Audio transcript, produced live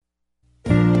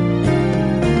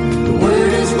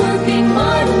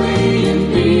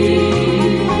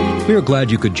are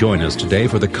glad you could join us today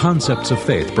for the Concepts of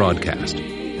Faith broadcast.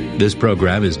 This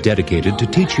program is dedicated to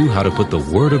teach you how to put the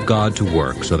Word of God to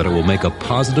work so that it will make a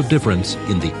positive difference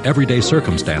in the everyday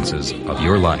circumstances of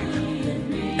your life.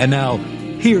 And now,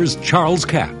 here's Charles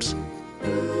Capps.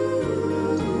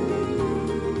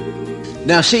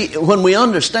 Now see, when we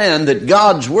understand that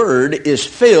God's Word is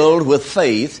filled with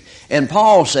faith, and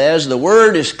Paul says the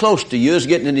Word is close to you, is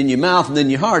getting it in your mouth and in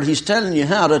your heart, he's telling you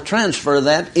how to transfer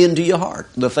that into your heart,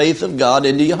 the faith of God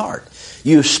into your heart.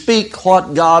 You speak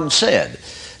what God said.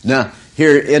 Now,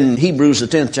 here in Hebrews the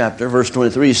 10th chapter, verse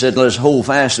 23, he said, let us hold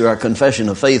fast to our confession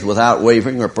of faith without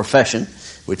wavering, or profession,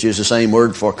 which is the same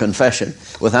word for confession,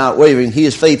 without wavering. He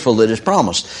is faithful that is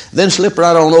promised. Then slip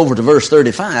right on over to verse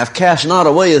 35. Cast not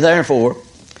away, therefore,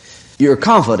 your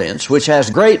confidence, which has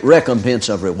great recompense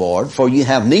of reward, for you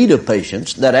have need of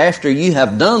patience, that after you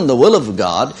have done the will of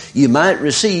God, you might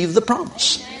receive the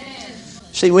promise.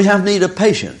 See, we have need of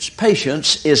patience.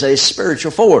 Patience is a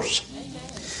spiritual force.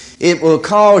 It will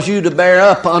cause you to bear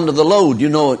up under the load. You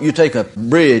know, you take a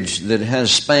bridge that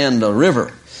has spanned a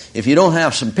river. If you don't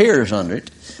have some piers under it,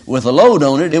 with a load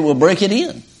on it, it will break it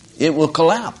in. It will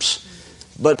collapse.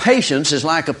 But patience is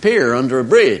like a pier under a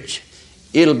bridge.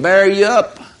 It'll bear you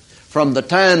up from the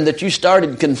time that you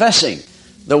started confessing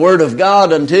the Word of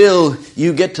God until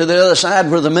you get to the other side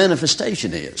where the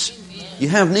manifestation is. You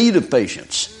have need of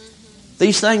patience.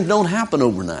 These things don't happen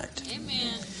overnight.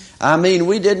 I mean,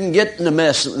 we didn't get in the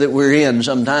mess that we're in.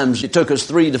 Sometimes it took us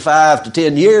 3 to 5 to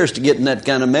 10 years to get in that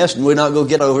kind of mess, and we're not going to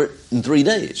get over it in 3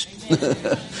 days.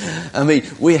 I mean,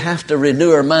 we have to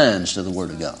renew our minds to the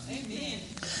Word of God.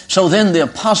 So then the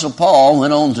Apostle Paul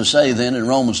went on to say then in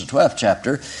Romans the 12th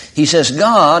chapter, he says,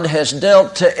 God has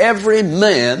dealt to every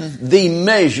man the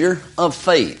measure of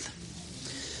faith.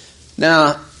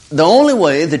 Now, the only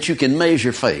way that you can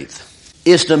measure faith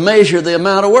is to measure the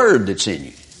amount of Word that's in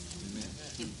you.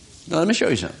 Now, let me show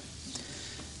you something.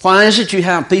 Why is it you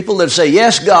have people that say,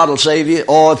 yes, God will save you,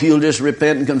 or if you'll just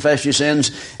repent and confess your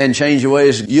sins and change your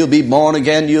ways, you'll be born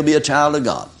again, you'll be a child of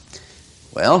God.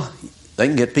 Well, they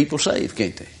can get people saved,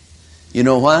 can't they? You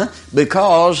know why?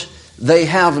 Because they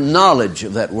have knowledge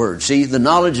of that Word. See, the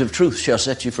knowledge of truth shall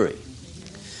set you free.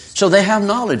 So they have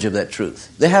knowledge of that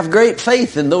truth. They have great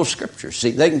faith in those Scriptures.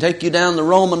 See, they can take you down the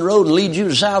Roman road and lead you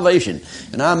to salvation.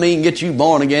 And I mean get you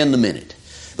born again in a minute.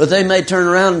 But they may turn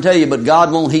around and tell you, but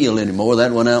God won't heal anymore.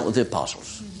 That went out with the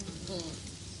apostles.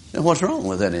 Now what's wrong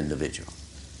with that individual?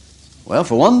 Well,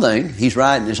 for one thing, he's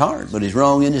right in his heart, but he's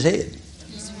wrong in his head.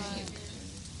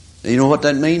 You know what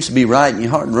that means, to be right in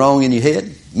your heart and wrong in your head?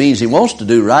 It means he wants to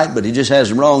do right, but he just has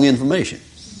the wrong information.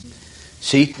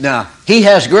 See, now, he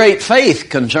has great faith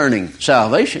concerning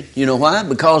salvation. You know why?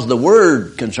 Because the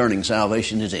Word concerning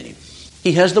salvation is in him.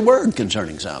 He has the Word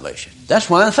concerning salvation. That's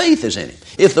why faith is in him.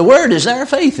 If the Word is there,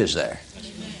 faith is there.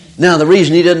 Now, the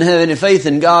reason he doesn't have any faith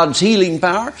in God's healing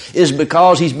power is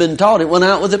because he's been taught it went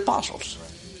out with the apostles.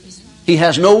 He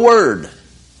has no Word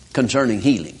concerning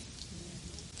healing.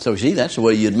 So, see, that's the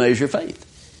way you'd measure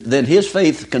faith. Then his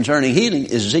faith concerning healing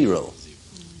is zero.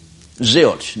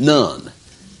 Zilch, none.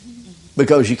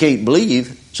 Because you can't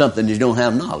believe something you don't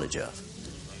have knowledge of.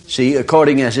 See,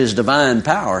 according as his divine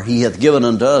power, he hath given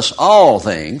unto us all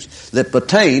things that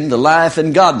pertain to life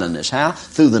and godliness. How?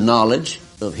 Through the knowledge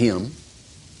of him,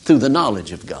 through the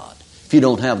knowledge of God. If you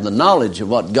don't have the knowledge of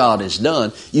what God has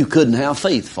done, you couldn't have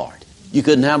faith for it. You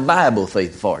couldn't have Bible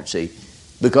faith for it, see,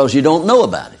 because you don't know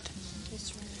about it.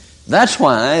 That's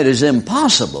why it is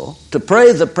impossible to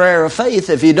pray the prayer of faith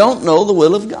if you don't know the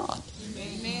will of God.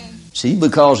 Amen. See,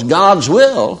 because God's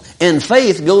will and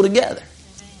faith go together.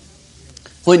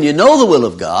 When you know the will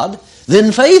of God,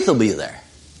 then faith will be there.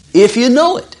 If you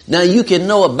know it. Now you can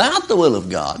know about the will of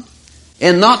God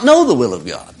and not know the will of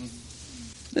God.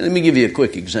 Now, let me give you a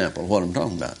quick example of what I'm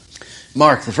talking about.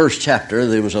 Mark, the 1st chapter,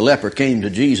 there was a leper came to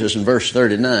Jesus in verse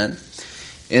 39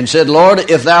 and said, Lord,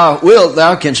 if thou wilt,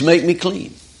 thou canst make me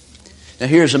clean. Now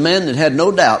here's a man that had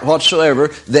no doubt whatsoever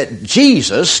that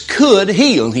Jesus could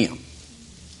heal him.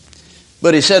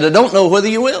 But he said, I don't know whether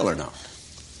you will or not.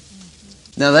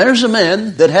 Now there's a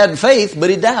man that had faith,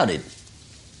 but he doubted.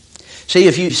 See,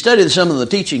 if you study some of the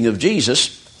teaching of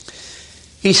Jesus,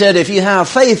 he said, if you have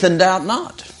faith and doubt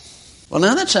not. Well,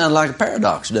 now that sounds like a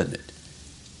paradox, doesn't it?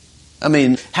 I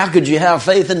mean, how could you have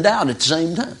faith and doubt at the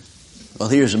same time? Well,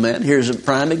 here's a man, here's a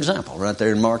prime example right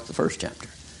there in Mark, the 1st chapter.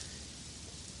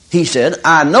 He said,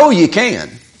 I know you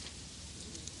can.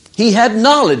 He had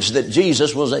knowledge that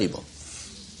Jesus was able.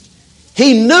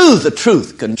 He knew the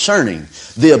truth concerning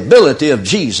the ability of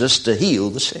Jesus to heal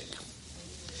the sick.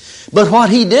 But what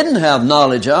he didn't have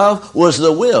knowledge of was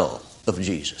the will of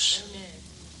Jesus.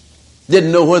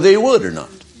 Didn't know whether he would or not.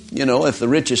 if the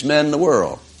richest man in the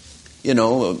world,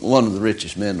 one of the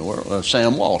richest men in the world,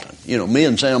 Sam Walton. Me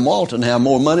and Sam Walton have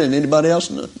more money than anybody else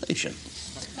in the nation.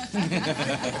 In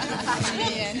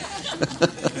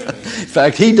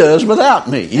fact, he does without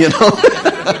me,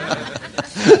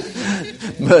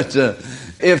 But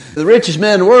if the richest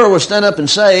man in the world would stand up and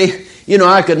say,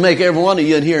 I could make every one of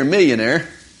you in here a millionaire,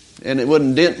 and it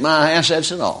wouldn't dent my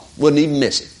assets at all. Wouldn't even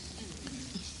miss it.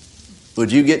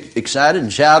 Would you get excited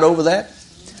and shout over that?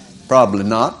 Probably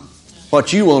not.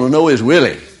 What you want to know is, will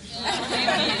he?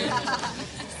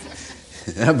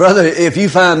 Now, brother, if you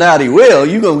find out he will,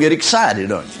 you're going to get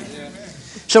excited, aren't you?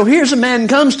 So here's a man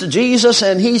comes to Jesus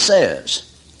and he says,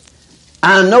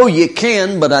 I know you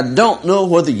can, but I don't know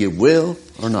whether you will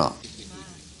or not.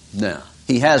 Now,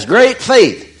 he has great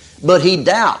faith, but he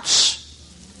doubts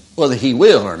whether he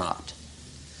will or not.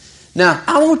 Now,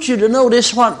 I want you to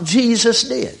notice what Jesus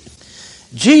did.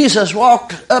 Jesus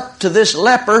walked up to this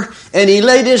leper and he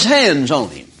laid his hands on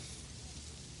him.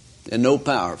 And no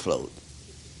power flowed.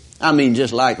 I mean,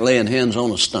 just like laying hands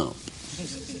on a stump.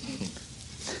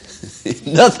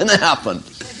 Nothing happened.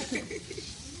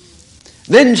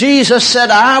 Then Jesus said,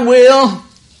 I will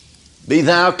be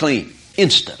thou clean.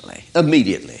 Instantly,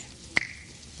 immediately,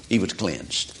 he was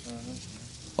cleansed.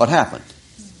 What happened?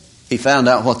 He found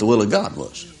out what the will of God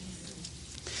was.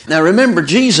 Now remember,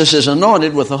 Jesus is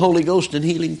anointed with the Holy Ghost and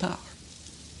healing power.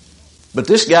 But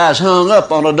this guy's hung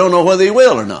up on I don't know whether he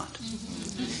will or not.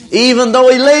 Even though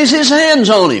he lays his hands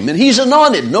on him and he's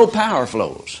anointed, no power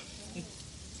flows.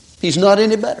 He's not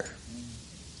any better.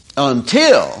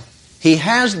 Until he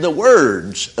has the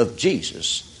words of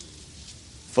Jesus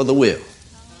for the will.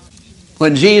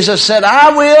 When Jesus said,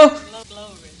 I will,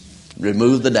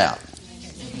 remove the doubt.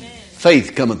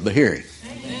 Faith cometh by hearing.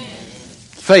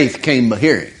 Faith came by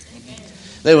hearing.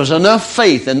 There was enough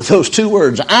faith in those two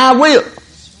words, I will,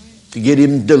 to get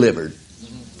him delivered.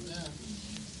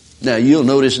 Now you'll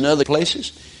notice in other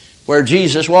places where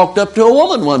Jesus walked up to a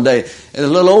woman one day and the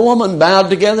little old woman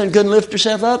bowed together and couldn't lift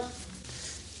herself up.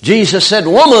 Jesus said,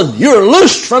 woman, you're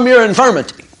loosed from your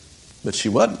infirmity. But she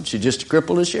wasn't. She just a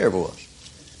cripple as she ever was.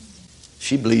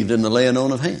 She believed in the laying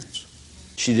on of hands.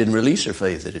 She didn't release her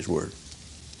faith at his word.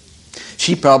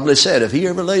 She probably said, if he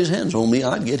ever lays hands on me,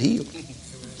 I'd get healed.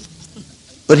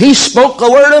 But he spoke a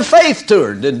word of faith to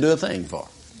her, didn't do a thing for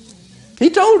her. He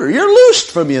told her, you're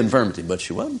loosed from your infirmity, but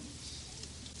she wasn't.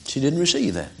 She didn't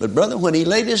receive that. But brother, when he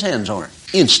laid his hands on her,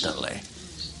 instantly,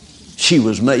 she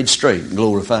was made straight and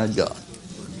glorified God.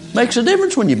 Makes a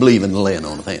difference when you believe in the laying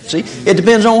on of hands. See, it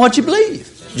depends on what you believe.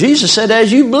 Jesus said,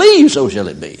 as you believe, so shall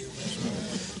it be.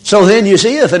 So then you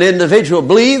see, if an individual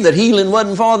believed that healing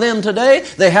wasn't for them today,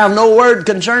 they have no word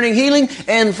concerning healing,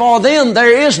 and for them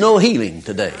there is no healing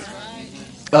today.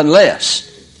 Unless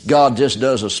God just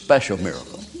does a special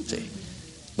miracle. See?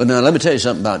 But now let me tell you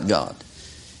something about God.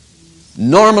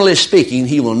 Normally speaking,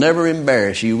 He will never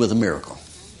embarrass you with a miracle.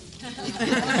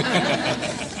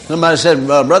 Somebody said,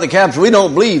 Brother Capps, we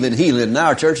don't believe in healing in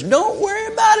our church. Don't worry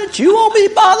about it. You won't be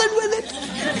bothered with it.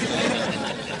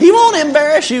 He won't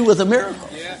embarrass you with a miracle.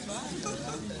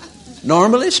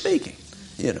 Normally speaking,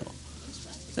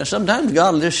 Now sometimes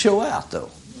God will just show out,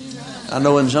 though. I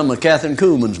know in some of Catherine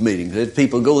Kuhlman's meetings that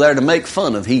people go there to make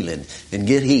fun of healing and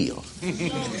get healed.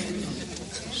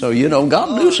 So, God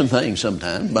will do some things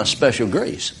sometimes by special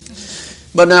grace.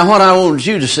 But now what I want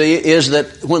you to see is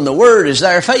that when the Word is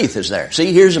there, faith is there.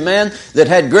 See, here's a man that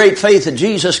had great faith that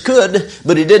Jesus could,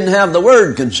 but he didn't have the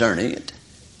Word concerning it.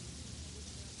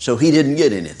 So he didn't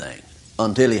get anything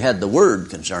until he had the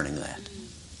Word concerning that.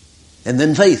 And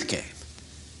then faith came.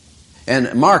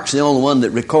 And Mark's the only one that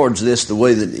records this the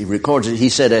way that he records it. He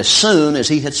said, as soon as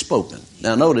he had spoken.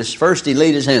 Now notice, first he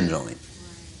laid his hands on him.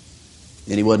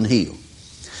 And he wasn't healed.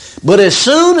 But as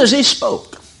soon as he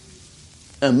spoke,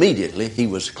 immediately he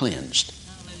was cleansed.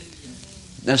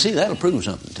 Now see, that'll prove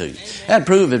something to you. That'll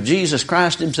prove if Jesus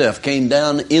Christ Himself came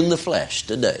down in the flesh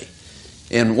today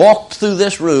and walked through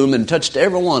this room and touched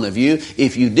every one of you,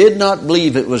 if you did not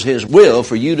believe it was His will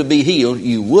for you to be healed,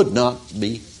 you would not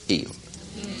be healed.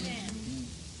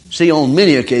 See, on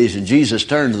many occasions, Jesus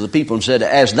turned to the people and said,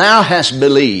 as thou hast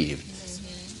believed,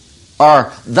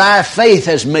 or thy faith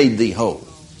has made thee whole.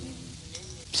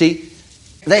 See,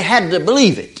 they had to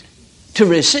believe it to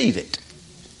receive it.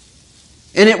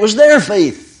 And it was their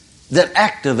faith that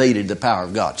activated the power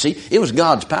of God. See, it was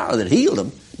God's power that healed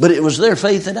them, but it was their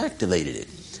faith that activated it.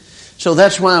 So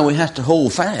that's why we have to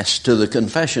hold fast to the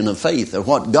confession of faith of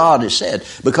what God has said,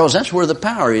 because that's where the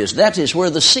power is. That is where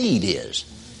the seed is.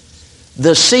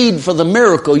 The seed for the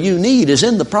miracle you need is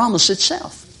in the promise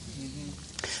itself.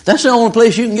 That's the only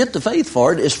place you can get the faith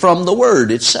for it, is from the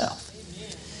Word itself.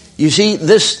 You see,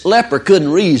 this leper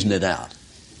couldn't reason it out.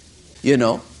 You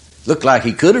know, looked like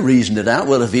he could have reasoned it out.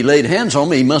 Well, if he laid hands on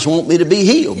me, he must want me to be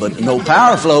healed. But no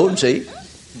power flowed, see.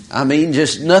 I mean,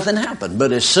 just nothing happened.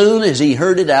 But as soon as he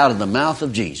heard it out of the mouth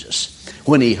of Jesus,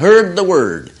 when he heard the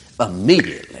word,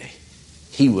 immediately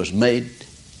he was made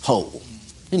whole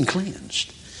and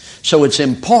cleansed. So it's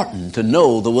important to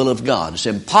know the will of God. It's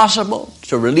impossible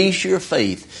to release your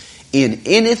faith in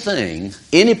anything,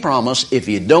 any promise, if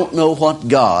you don't know what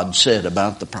God said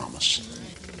about the promise.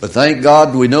 But thank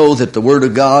God we know that the Word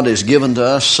of God is given to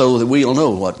us so that we'll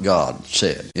know what God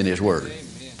said in His Word.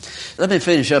 Let me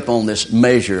finish up on this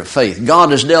measure of faith.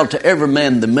 God has dealt to every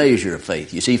man the measure of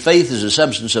faith. You see, faith is the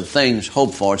substance of things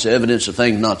hoped for. It's the evidence of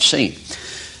things not seen.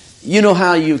 You know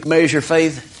how you measure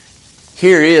faith?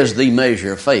 Here is the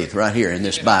measure of faith right here in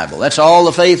this Bible. That's all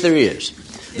the faith there is.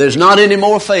 There's not any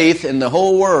more faith in the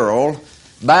whole world,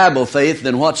 Bible faith,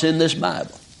 than what's in this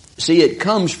Bible. See, it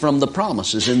comes from the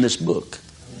promises in this book.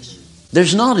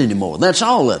 There's not any more. That's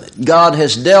all of it. God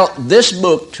has dealt this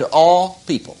book to all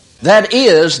people. That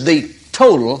is the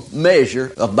total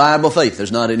measure of Bible faith.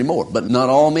 There's not any more. But not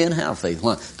all men have faith.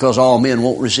 Why? Because all men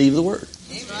won't receive the Word.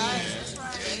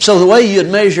 So the way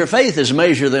you'd measure faith is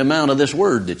measure the amount of this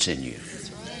Word that's in you.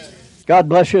 God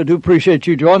bless you. I do appreciate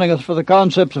you joining us for the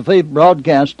Concepts of Faith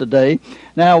broadcast today.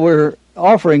 Now we're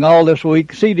offering all this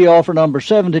week CD offer number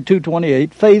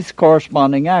 7228, Faith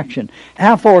Corresponding Action.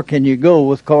 How far can you go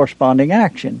with corresponding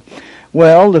action?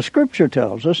 Well, the Scripture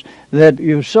tells us that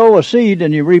you sow a seed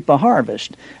and you reap a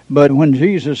harvest. But when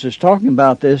Jesus is talking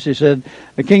about this, he said,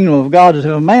 the kingdom of God is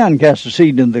if a man casts a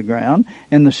seed into the ground,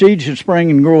 and the seed should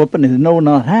spring and grow up, and he know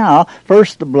not how,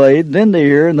 first the blade, then the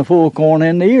ear, and the full corn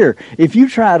in the ear. If you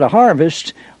try to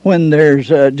harvest when there's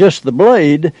just the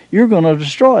blade, you're going to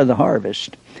destroy the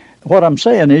harvest. What I'm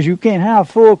saying is you can't have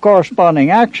full corresponding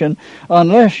action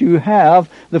unless you have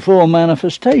the full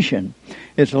manifestation.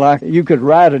 It's like you could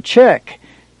write a check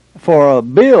for a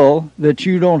bill that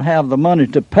you don't have the money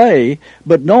to pay,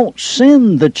 but don't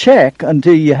send the check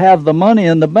until you have the money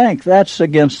in the bank. That's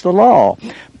against the law.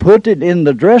 Put it in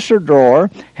the dresser drawer,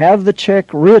 have the check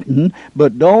written,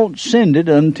 but don't send it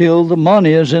until the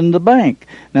money is in the bank.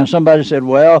 Now somebody said,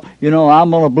 well,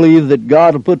 I'm going to believe that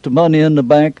God will put the money in the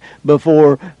bank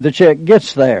before the check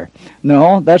gets there.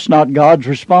 No, that's not God's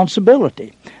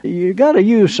responsibility. You got to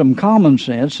use some common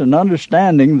sense and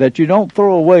understanding that you don't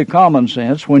throw away common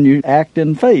sense when you act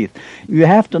in faith. You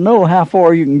have to know how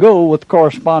far you can go with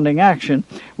corresponding action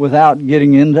without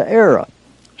getting into error.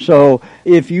 So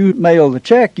if you mail the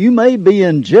check, you may be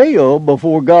in jail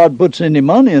before God puts any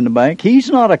money in the bank. He's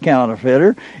not a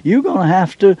counterfeiter. You're going to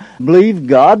have to believe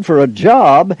God for a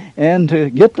job and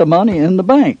to get the money in the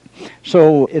bank.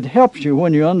 So it helps you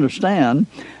when you understand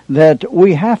that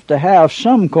we have to have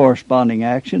some corresponding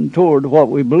action toward what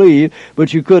we believe,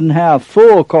 but you couldn't have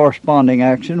full corresponding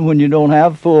action when you don't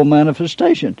have full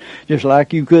manifestation. Just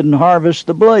like you couldn't harvest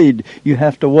the blade. You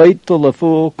have to wait till the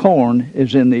full corn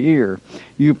is in the ear.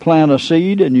 You plant a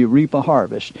seed and you reap a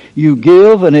harvest. You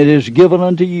give and it is given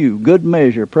unto you. Good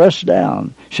measure, pressed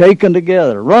down, shaken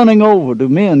together, running over to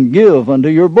men give unto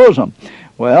your bosom.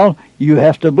 Well, you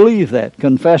have to believe that,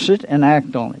 confess it, and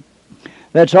act on it.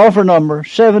 That's offer number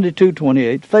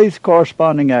 7228, Faith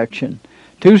Corresponding Action.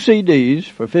 2 CDs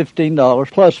for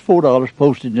 $15 plus $4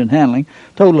 postage and handling,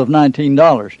 total of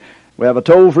 $19. We have a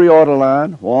toll-free order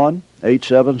line,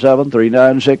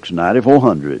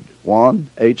 1-877-396-9400.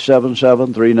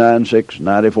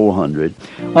 1-877-396-9400.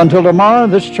 Until tomorrow,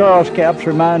 this is Charles Capps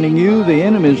reminding you the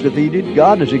enemy is defeated,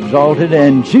 God is exalted,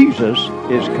 and Jesus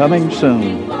is coming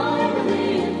soon.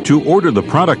 To order the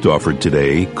product offered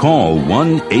today, call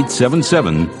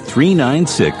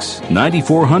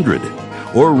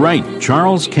 1-877-396-9400 or write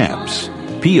Charles Capps,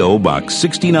 P.O. Box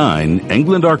 69,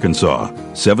 England, Arkansas,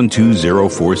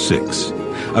 72046.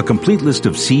 A complete list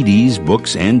of CDs,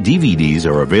 books, and DVDs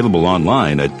are available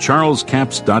online at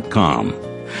charlescapps.com.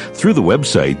 Through the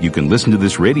website, you can listen to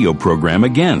this radio program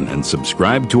again and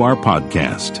subscribe to our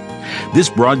podcast. This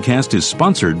broadcast is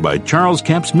sponsored by Charles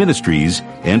Capps Ministries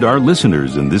and our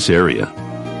listeners in this area.